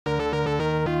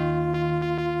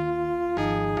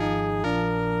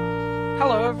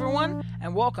Hello everyone,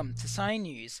 and welcome to Sunny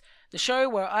News, the show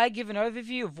where I give an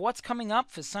overview of what's coming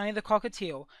up for Sunny the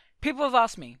Cockatiel. People have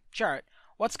asked me, Jarrett,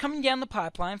 what's coming down the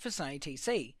pipeline for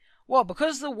SunnyTC? Well,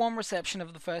 because of the warm reception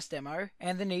of the first demo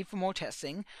and the need for more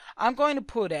testing, I'm going to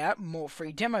put out more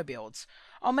free demo builds.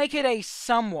 I'll make it a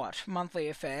somewhat monthly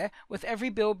affair, with every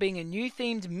build being a new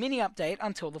themed mini update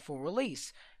until the full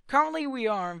release. Currently we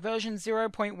are in version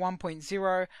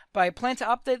 0.1.0, but I plan to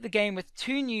update the game with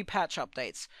 2 new patch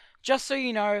updates. Just so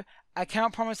you know, I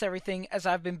can't promise everything as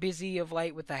I've been busy of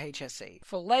late with the HSC.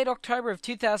 For late October of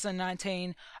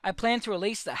 2019, I plan to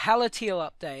release the Hallo-tiel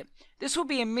update. This will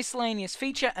be a miscellaneous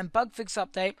feature and bug fix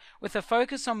update with a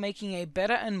focus on making a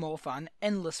better and more fun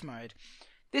endless mode.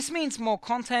 This means more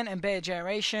content and better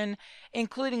generation,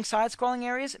 including side-scrolling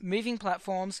areas, moving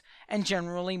platforms, and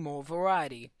generally more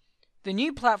variety. The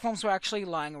new platforms were actually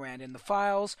lying around in the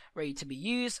files, ready to be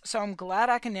used, so I'm glad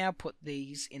I can now put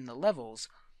these in the levels.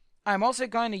 I'm also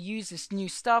going to use this new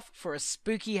stuff for a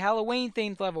spooky Halloween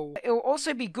themed level. It will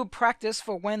also be good practice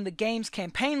for when the game's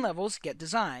campaign levels get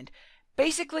designed.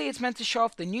 Basically, it's meant to show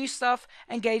off the new stuff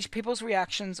and gauge people's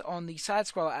reactions on the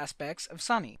side-scroller aspects of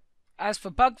Sunny. As for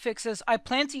bug fixes, I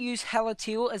plan to use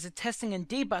Hallo-tiel as a testing and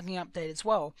debugging update as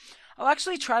well. I'll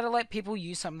actually try to let people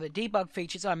use some of the debug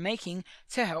features I'm making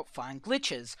to help find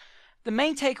glitches. The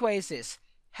main takeaway is this: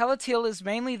 Hallo-tiel is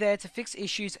mainly there to fix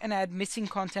issues and add missing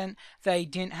content they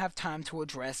didn't have time to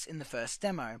address in the first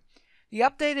demo. The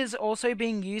update is also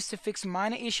being used to fix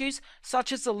minor issues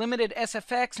such as the limited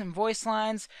SFX and voice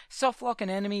lines, softlock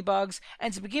and enemy bugs,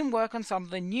 and to begin work on some of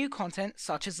the new content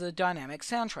such as the dynamic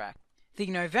soundtrack. The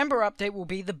November update will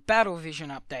be the Battle Vision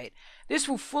update. This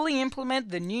will fully implement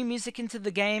the new music into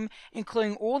the game,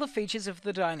 including all the features of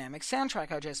the dynamic soundtrack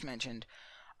I just mentioned.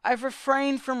 I've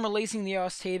refrained from releasing the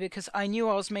OST because I knew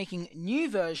I was making new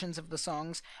versions of the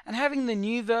songs, and having the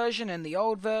new version and the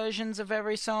old versions of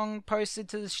every song posted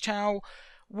to this channel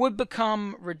would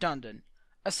become redundant.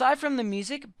 Aside from the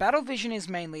music, Battle Vision is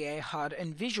mainly a HUD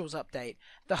and visuals update.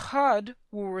 The HUD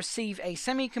will receive a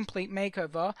semi-complete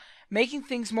makeover, making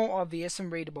things more obvious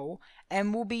and readable,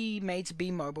 and will be made to be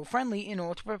mobile friendly in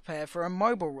order to prepare for a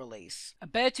mobile release. A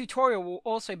better tutorial will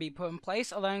also be put in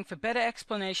place, allowing for better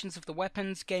explanations of the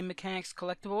weapons, game mechanics,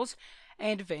 collectibles,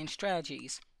 and advanced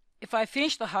strategies. If I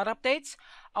finish the HUD updates,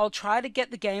 I'll try to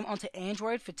get the game onto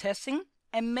Android for testing,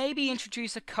 and maybe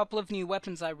introduce a couple of new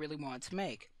weapons I really wanted to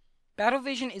make. Battle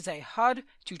Vision is a HUD,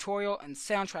 tutorial, and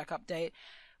soundtrack update,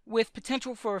 with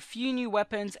potential for a few new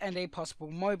weapons and a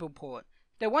possible mobile port.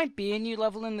 There won't be a new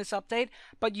level in this update,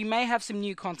 but you may have some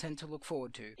new content to look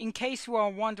forward to. In case you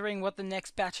are wondering what the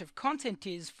next batch of content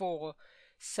is for,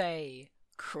 say,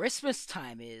 Christmas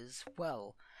time is,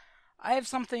 well, I have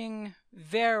something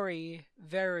very,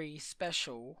 very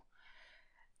special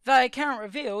that I can't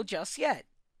reveal just yet.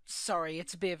 Sorry,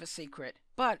 it's a bit of a secret.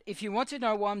 But if you want to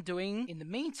know what I'm doing in the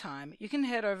meantime, you can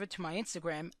head over to my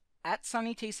Instagram at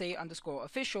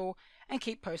SunnyTC_official and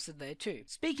keep posted there too.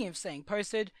 Speaking of staying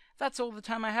posted, that's all the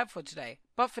time I have for today.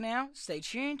 But for now, stay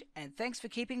tuned and thanks for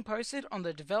keeping posted on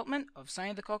the development of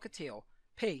Sunny the Cockatiel.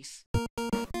 Peace.